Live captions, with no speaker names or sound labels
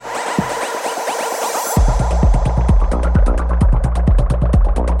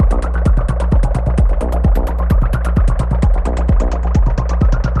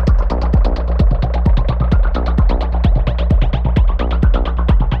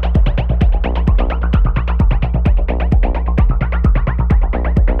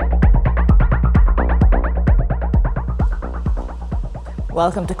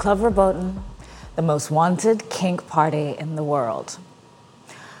Welcome to Klub Verboten, the most wanted kink party in the world.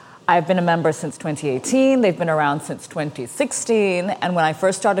 I've been a member since 2018, they've been around since 2016, and when I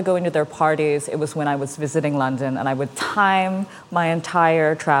first started going to their parties, it was when I was visiting London, and I would time my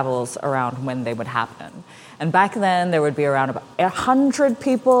entire travels around when they would happen. And back then, there would be around about 100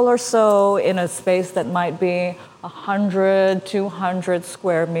 people or so in a space that might be 100, 200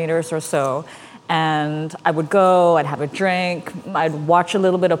 square meters or so. And I would go, I'd have a drink, I'd watch a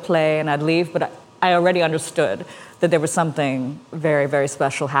little bit of play, and I'd leave, but I already understood that there was something very, very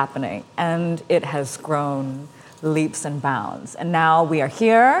special happening. And it has grown leaps and bounds. And now we are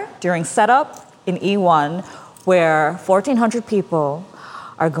here during setup in E1, where 1,400 people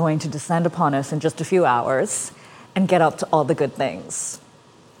are going to descend upon us in just a few hours and get up to all the good things.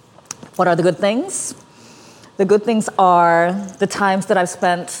 What are the good things? The good things are the times that I've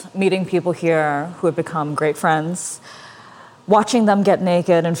spent meeting people here who have become great friends, watching them get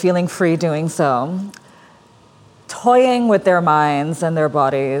naked and feeling free doing so, toying with their minds and their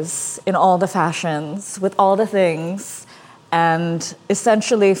bodies in all the fashions, with all the things, and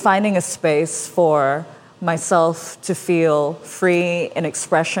essentially finding a space for myself to feel free in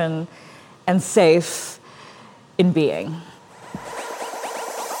expression and safe in being.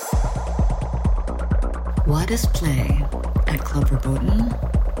 What is play at Klub Verboten?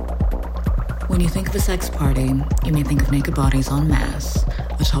 When you think of a sex party, you may think of naked bodies en masse,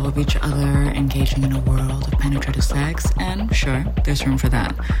 atop of each other, engaging in a world of penetrative sex, and sure, there's room for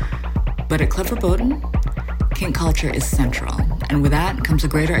that. But at Klub Verboten, kink culture is central, and with that comes a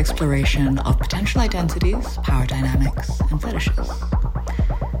greater exploration of potential identities, power dynamics, and fetishes.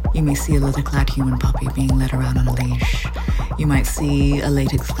 You may see a leather-clad human puppy being led around on a leash. You might see a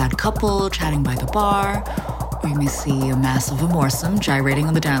latex-clad couple chatting by the bar, or you may see a massive amorsum gyrating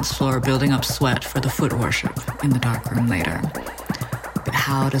on the dance floor, building up sweat for the foot worship in the darkroom later. But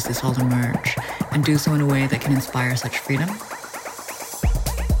how does this all emerge, and do so in a way that can inspire such freedom?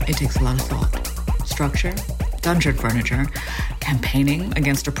 It takes a lot of thought, structure, dungeon furniture, campaigning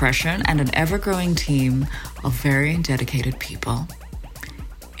against oppression, and an ever-growing team of very dedicated people,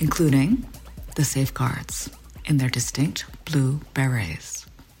 including the safeguards in their distinct blue berets.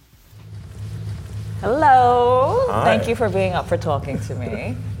 Hello. Hi. Thank you for being up for talking to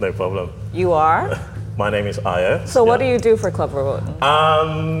me. No problem. You are? My name is Ayo. So what do you do for Klub Verboten?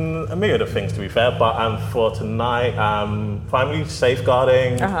 A myriad of things, to be fair, but for tonight, primarily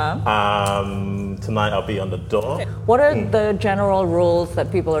safeguarding. Tonight I'll be on the door. Okay. What are the general rules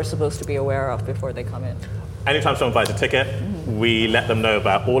that people are supposed to be aware of before they come in? Anytime someone buys a ticket, we let them know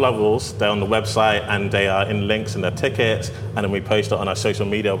about all our rules. They're on the website and they are in links in their tickets, and then we post it on our social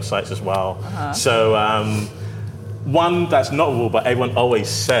media sites as well. So one that's not a rule, but everyone always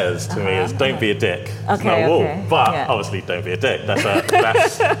says to me is don't be a dick. It's not a rule, but obviously don't be a dick.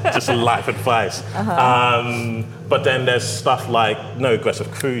 That's just a life advice. But then there's stuff like no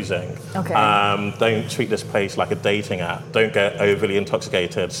aggressive cruising. Don't treat this place like a dating app. Don't get overly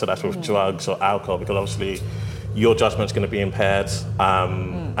intoxicated, so that's with drugs or alcohol, because obviously your judgment's going to be impaired,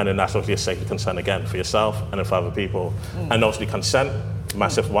 and then that's obviously a safety concern again for yourself and then for other people. And obviously consent,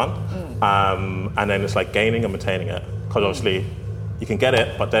 massive one. And then it's like gaining and maintaining it, because obviously you can get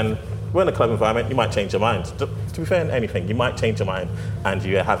it, but then we're in a club environment, you might change your mind. To be fair in anything, you might change your mind, and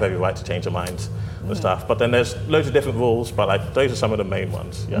you have every right to change your mind and stuff. But then there's loads of different rules, but like those are some of the main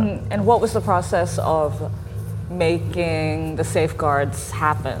ones. And what was the process of making the safeguards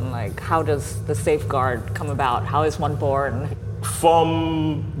happen? Like, how does the safeguard come about? How is one born?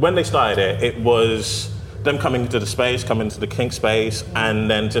 From when they started it, it was them coming into the space, coming into the kink space, and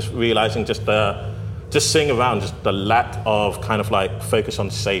then just realizing just seeing around, just the lack of kind of like focus on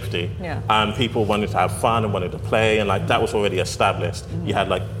safety. People wanted to have fun and wanted to play, and like that was already established. You had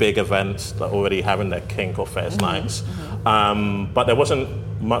like big events that already having their kink or fest nights, but there wasn't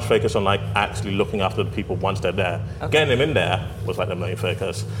much focus on like actually looking after the people once they're there. Getting them in there was like the main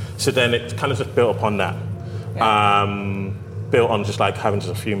focus. So then it kind of just built upon that. Built on just like having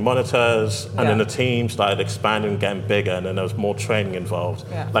just a few monitors, and then the team started expanding, getting bigger, and then there was more training involved.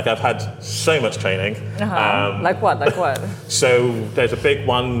 Like I've had so much training. Like what? So there's a big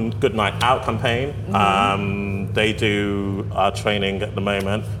one, Good Night Out campaign. They do our training at the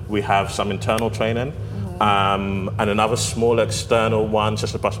moment. We have some internal training, and another small external one,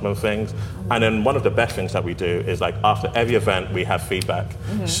 just to brush on things. And then one of the best things that we do is like after every event, we have feedback.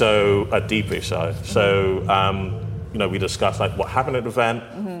 So a debrief show. So we discuss like what happened at the event,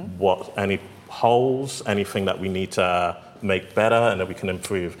 what any holes, anything that we need to make better and that we can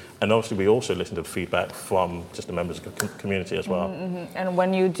improve. And obviously we also listen to the feedback from just the members of the community as well. And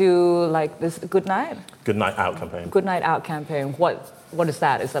when you do like this Good Night Out campaign. Good Night Out campaign, what what is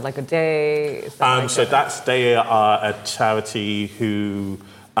that? Is that like a day? Is that They are a charity who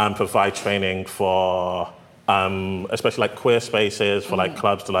provide training for, especially like queer spaces, for like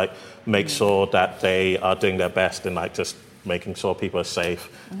clubs to like make sure that they are doing their best in like just making sure people are safe.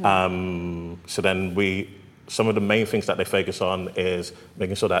 So then some of the main things that they focus on is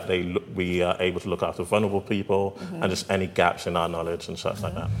making sure that we are able to look after vulnerable people and just any gaps in our knowledge and stuff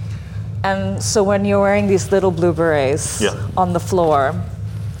like that. And so when you're wearing these little blue berets on the floor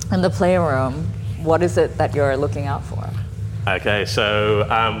in the playroom, what is it that you're looking out for? Okay, so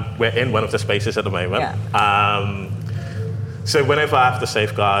we're in one of the spaces at the moment. Yeah. So whenever I have to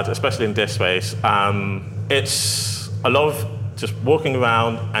safeguard, especially in this space, it's a lot of just walking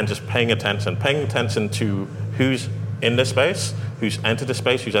around and just paying attention to who's in this space, who's entered the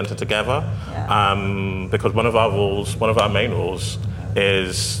space, who's entered together. Yeah. Because one of our main rules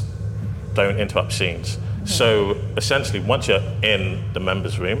is don't interrupt scenes. So essentially, once you're in the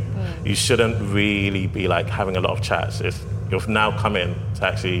members' room, you shouldn't really be like having a lot of chats. You've now come in to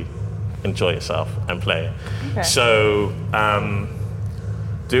actually enjoy yourself and play. Okay. So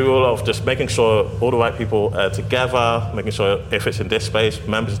do all of just making sure all the right people are together, making sure if it's in this space,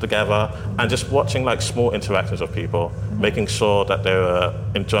 members are together, and just watching like small interactions of people, making sure that they're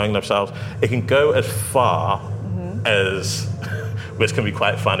enjoying themselves. It can go as far as, which can be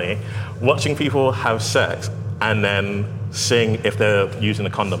quite funny, watching people have sex and then seeing if they're using a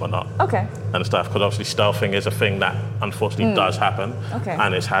condom or not. Okay. And stuff, because obviously stealthing is a thing that unfortunately does happen. Okay.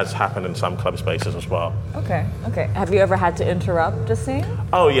 And it has happened in some club spaces as well. Okay. Have you ever had to interrupt a scene?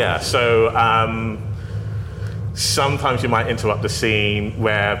 Oh yeah, so sometimes you might interrupt the scene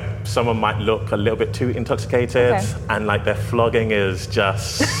where someone might look a little bit too intoxicated and like their flogging is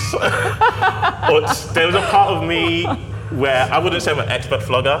just... There was a part of me where I wouldn't say I'm an expert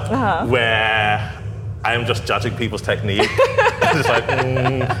flogger, where I am just judging people's technique. It's like,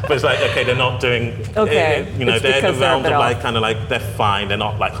 but it's like, okay, they're not doing, they're in the realms of like, kind of like, they're fine, they're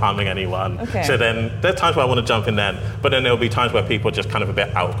not like harming anyone. Okay. So then there's times where I want to jump in then, but then there'll be times where people are just kind of a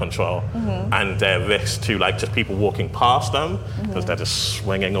bit out of control and there are risks to like just people walking past them because they're just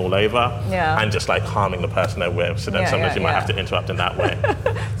swinging all over and just like harming the person they're with. So then sometimes you might have to interrupt in that way.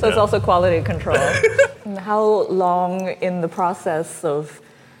 So it's also quality control. How long in the process of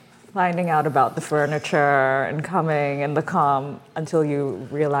finding out about the furniture and coming and the comm until you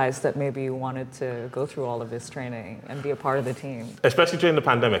realized that maybe you wanted to go through all of this training and be a part of the team? Especially during the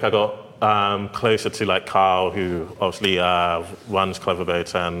pandemic, I got closer to like Carl, who obviously runs Klub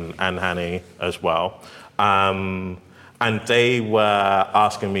Verboten, and Hanny as well. And they were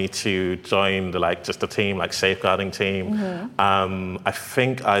asking me to join the team, like safeguarding team. I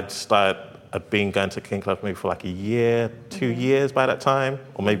think I'd been going to Kink Club maybe for like a year, 2 years by that time,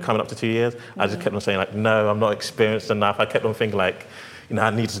 or maybe coming up to 2 years. I just kept on saying like, no, I'm not experienced enough. I kept on thinking like, I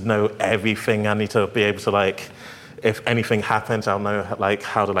need to know everything. I need to be able to like, if anything happens, I'll know like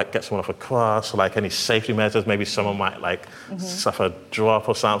how to like get someone off a cross, or like any safety measures. Maybe someone might like suffer a drop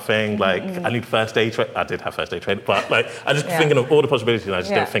or something. Like I need first aid training. I did have first aid training, but like I just thinking of all the possibilities, and I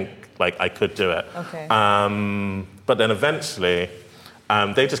just didn't think like I could do it. Okay. But then eventually,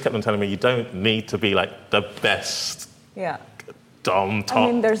 they just kept on telling me you don't need to be like the best dom top.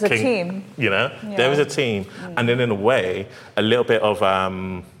 I mean, there's a team. There is a team, and then in a way, a little bit of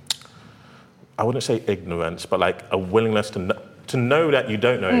I wouldn't say ignorance, but like a willingness to know that you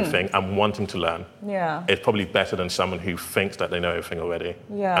don't know anything and wanting to learn. Yeah, it's probably better than someone who thinks that they know everything already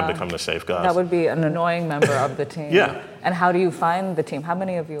and become the safeguard. That would be an annoying member of the team. And how do you find the team? How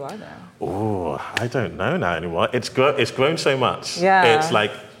many of you are there? Oh, I don't know now anymore. It's grown so much. Yeah. It's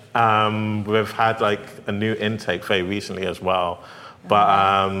like we've had like a new intake very recently as well. But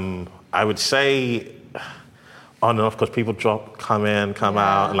I would say on and off, because people come in, come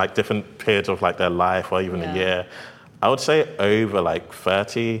out, and like different periods of like their life or even a year. I would say over like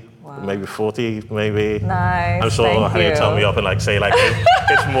 30, maybe 40, maybe. Nice. I'm sure Honey will tell me up and like say like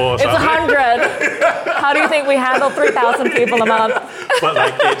it's more. It's 100. How do you think we handle 3,000 people a month? But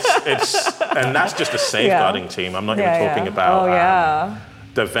like it's and that's just a safeguarding team. I'm not even talking about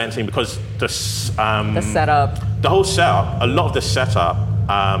the event team, because the setup, the whole setup, a lot of the setup,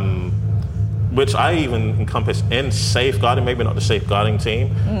 which I even encompass in safeguarding, maybe not the safeguarding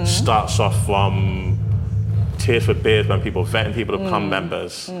team, starts off from Tears for Beers, when people vetting people to become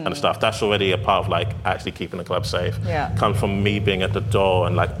members and stuff. That's already a part of like actually keeping the club safe. Comes from me being at the door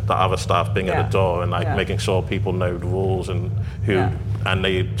and like the other staff being at the door and like making sure people know the rules and and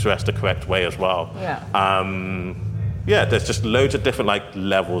they dress the correct way as well. There's just loads of different like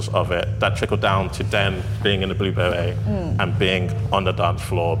levels of it that trickle down to then being in the blue beret and being on the dance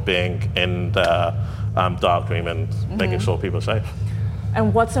floor, being in the dark room and making sure people are safe.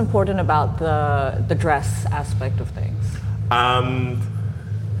 And what's important about the dress aspect of things?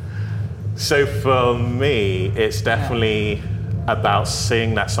 So for me, it's definitely about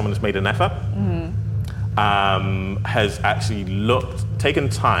seeing that someone has made an effort, has actually taken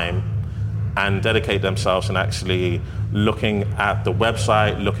time and dedicated themselves and actually looking at the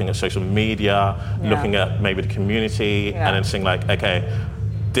website, looking at social media, looking at maybe the community, and then saying like, okay,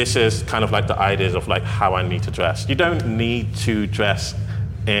 this is kind of like the ideas of like how I need to dress. You don't need to dress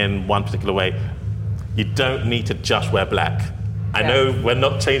in one particular way. You don't need to just wear black. I know we're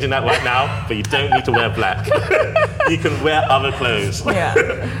not changing that right now, but you don't need to wear black. You can wear other clothes.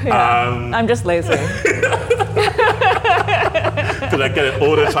 I'm just lazy. Because I get it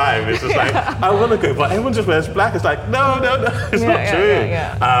all the time. It's just like, I want to go, but everyone just wears black. It's like, no, it's not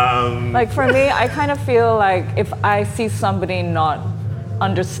true. Like for me, I kind of feel like if I see somebody not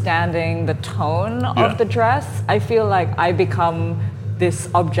understanding the tone of the dress, I feel like I become this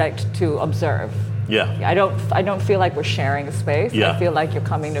object to observe. I don't feel like we're sharing a space. I feel like you're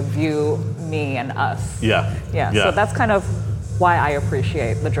coming to view me and us. So that's kind of why I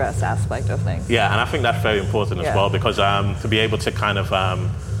appreciate the dress aspect of things. And I think that's very important as well, because to be able to kind of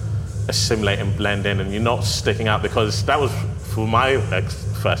assimilate and blend in, and you're not sticking out, because that was, for my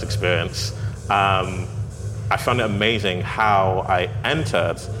first experience, I found it amazing how I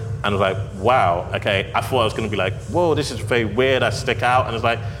entered and was like, wow, okay, I thought I was going to be like, whoa, this is very weird, I stick out, and it's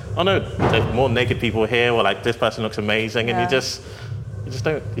like, oh no, there's more naked people here, or like this person looks amazing, and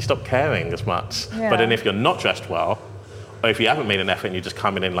you stop caring as much. But then if you're not dressed well, or if you haven't made an effort and you're just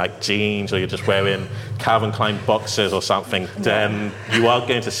coming in like jeans, or you're just wearing Calvin Klein boxers or something, then you are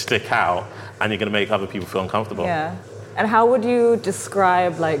going to stick out and you're going to make other people feel uncomfortable. And how would you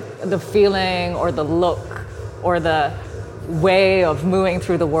describe like the feeling or the look or the way of moving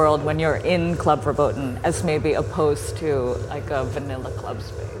through the world when you're in Klub Verboten as maybe opposed to like a vanilla club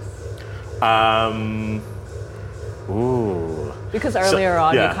space? Because earlier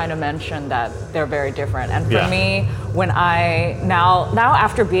on you kind of mentioned that they're very different. And for me, when I now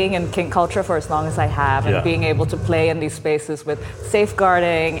after being in kink culture for as long as I have, and being able to play in these spaces with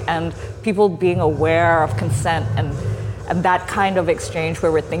safeguarding and people being aware of consent and that kind of exchange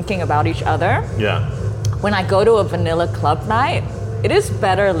where we're thinking about each other. When I go to a vanilla club night, it is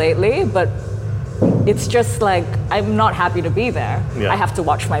better lately, but it's just like, I'm not happy to be there. I have to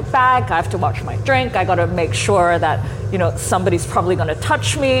watch my back, I have to watch my drink, I gotta make sure that, somebody's probably gonna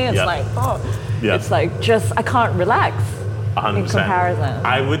touch me. It's like, it's like just, I can't relax 100%. In comparison.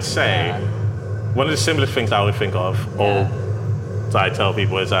 I would say, one of the simplest things I would think of, or that I tell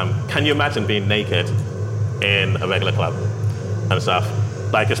people is, can you imagine being naked in a regular club and stuff?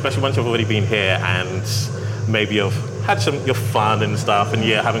 Like, especially once you've already been here and maybe you've had your fun and stuff, and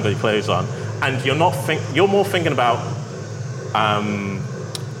haven't got your clothes on, and you're more thinking about,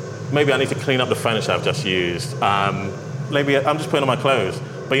 maybe I need to clean up the furniture I've just used. Maybe I'm just putting on my clothes,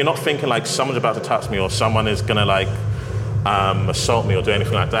 but you're not thinking like someone's about to touch me or someone is gonna like assault me or do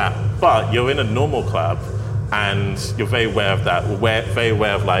anything like that. But you're in a normal club, and you're very aware of that. Very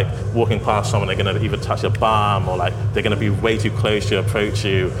aware of like walking past someone, they're gonna either touch your bum or like they're gonna be way too close to approach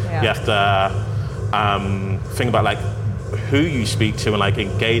you. You have to think about like who you speak to and like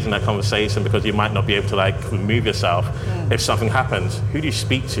engage in that conversation, because you might not be able to like remove yourself if something happens. Who do you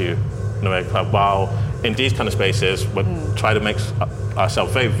speak to in a club? While in these kind of spaces, we try to make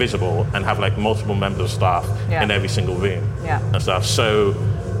ourselves very visible and have like multiple members of staff in every single room and stuff. So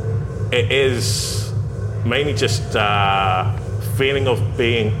it is mainly just feeling of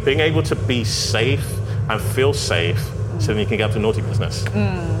being able to be safe and feel safe, so then you can get up to naughty business.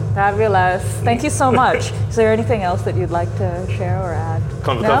 Fabulous. Thank you so much. Is there anything else that you'd like to share or add?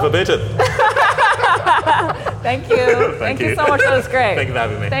 Verboten. Thank you. Thank you so much. That was great. Thank you for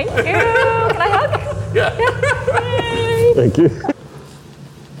having me. Thank you. Can I hug? Yeah. Thank you.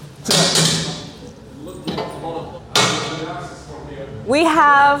 We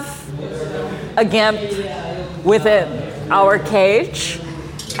have a GIMP within our cage.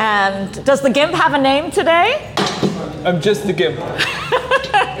 And does the GIMP have a name today? I'm just the GIMP.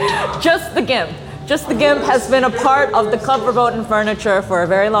 Just the GIMP. Just the GIMP has been a part of the Klub Verboten furniture for a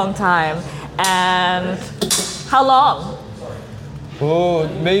very long time. And how long? Oh,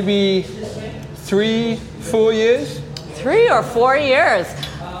 maybe 3-4 years. 3 or 4 years.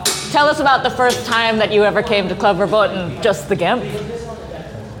 Tell us about the first time that you ever came to Klub Verboten, just the GIMP.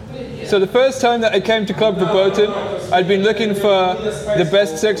 So the first time that I came to Klub Verboten, I'd been looking for the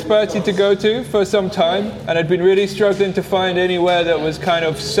best sex party to go to for some time, and I'd been really struggling to find anywhere that was kind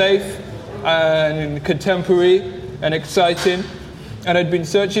of safe and contemporary and exciting. And I'd been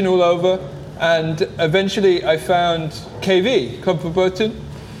searching all over, and eventually I found KV, Klub Verboten.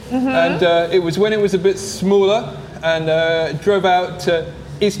 And it was when it was a bit smaller, and drove out to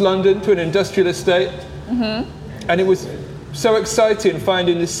East London to an industrial estate. And it was so exciting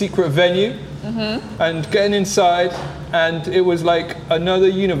finding this secret venue and getting inside, and it was like another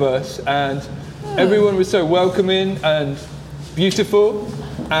universe, and everyone was so welcoming and beautiful,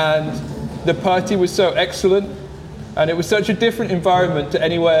 and the party was so excellent, and it was such a different environment to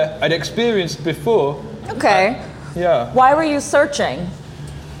anywhere I'd experienced before. Okay. Yeah. Why were you searching?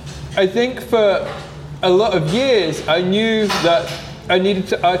 I think for a lot of years I knew that I needed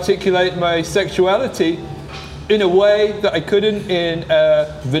to articulate my sexuality in a way that I couldn't in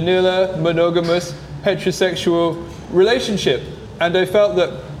a vanilla, monogamous, heterosexual relationship. And I felt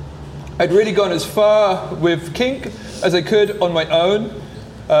that I'd really gone as far with kink as I could on my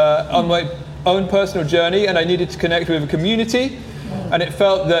own personal journey, and I needed to connect with a community. And it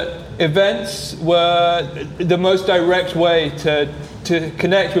felt that events were the most direct way to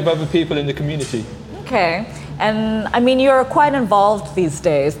connect with other people in the community. Okay. And I mean, you're quite involved these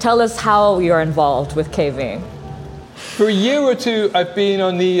days. Tell us how you're involved with KV. For a year or two, I've been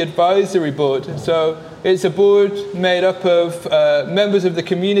on the advisory board. So it's a board made up of members of the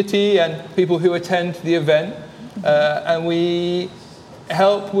community and people who attend the event. And we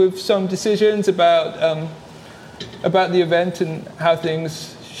help with some decisions about the event and how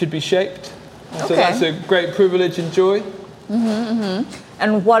things should be shaped. Okay. So that's a great privilege and joy.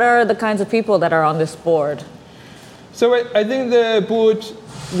 And what are the kinds of people that are on this board? So I think the board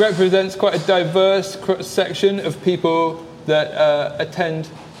represents quite a diverse cross-section of people that attend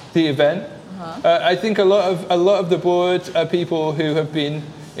the event. I think a lot of the board are people who have been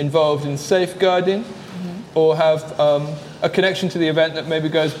involved in safeguarding or have a connection to the event that maybe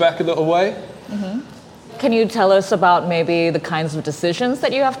goes back a little way. Can you tell us about maybe the kinds of decisions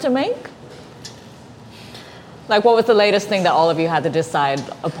that you have to make? Like, what was the latest thing that all of you had to decide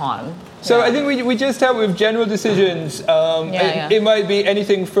upon? So I think we just help with general decisions. It might be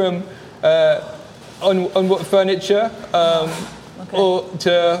anything from on what furniture or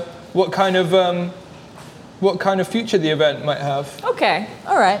to what kind of future the event might have. Okay,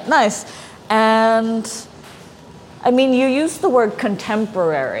 all right, nice. And I mean, you used the word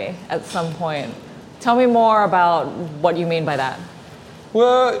contemporary at some point. Tell me more about what you mean by that.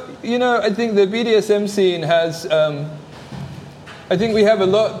 Well, I think the BDSM scene has, I think we have a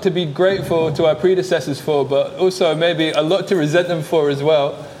lot to be grateful to our predecessors for, but also maybe a lot to resent them for as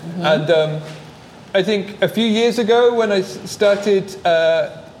well. And I think a few years ago when I started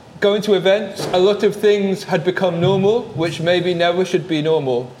going to events, a lot of things had become normal, which maybe never should be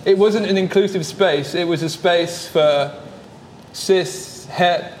normal. It wasn't an inclusive space. It was a space for cis,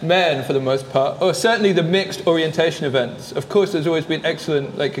 het men for the most part, or certainly the mixed orientation events. Of course, there's always been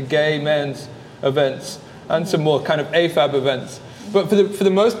excellent, like gay men's events and some more kind of AFAB events. But for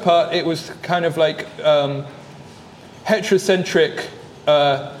the most part, it was kind of like heterocentric,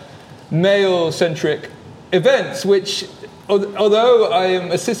 male-centric events, which, although I am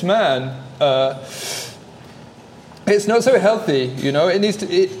a cis man, it's not so healthy, It needs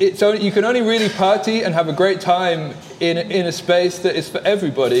to. You can only really party and have a great time in a space that is for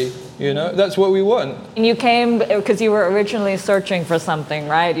everybody. That's what we want. And you came because you were originally searching for something,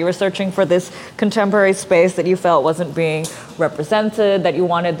 right? You were searching for this contemporary space that you felt wasn't being represented, that you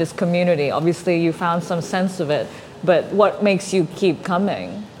wanted this community. Obviously, you found some sense of it, but what makes you keep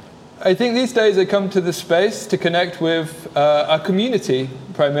coming? I think these days I come to the space to connect with our community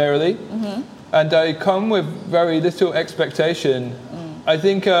primarily. And I come with very little expectation. I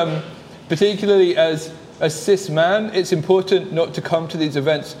think particularly as a cis man, it's important not to come to these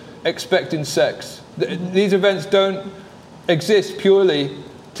events expecting sex. These events don't exist purely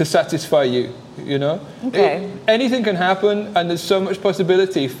to satisfy you, Okay. Anything can happen, and there's so much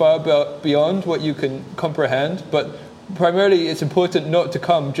possibility far beyond what you can comprehend, but primarily it's important not to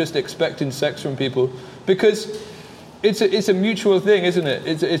come just expecting sex from people, because it's a mutual thing, isn't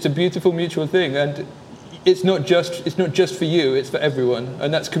it? It's a beautiful mutual thing, and it's not just for you, it's for everyone,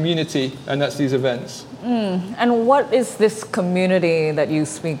 and that's community, and that's these events. And what is this community that you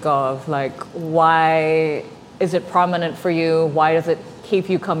speak of? Like, why is it prominent for you? Why does it keep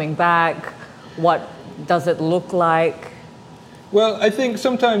you coming back? What does it look like? Well, I think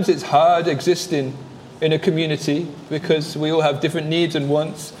sometimes it's hard existing in a community because we all have different needs and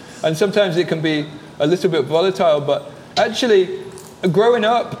wants, and sometimes it can be a little bit volatile, but actually, growing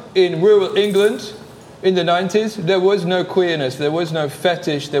up in rural England in the 90s, there was no queerness, there was no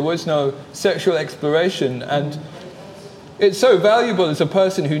fetish, there was no sexual exploration, and it's so valuable as a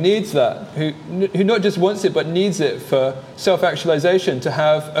person who needs that, who not just wants it but needs it for self-actualization, to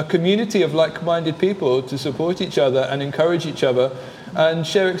have a community of like-minded people to support each other and encourage each other and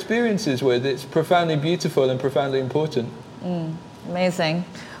share experiences with. It's profoundly beautiful and profoundly important. Amazing.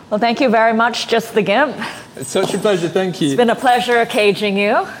 Well, thank you very much, Just the Gimp. It's such a pleasure, thank you. It's been a pleasure caging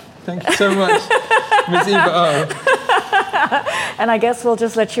you. Thank you so much, Ms. Eva O. And I guess we'll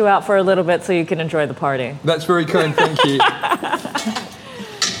just let you out for a little bit so you can enjoy the party. That's very kind, thank you.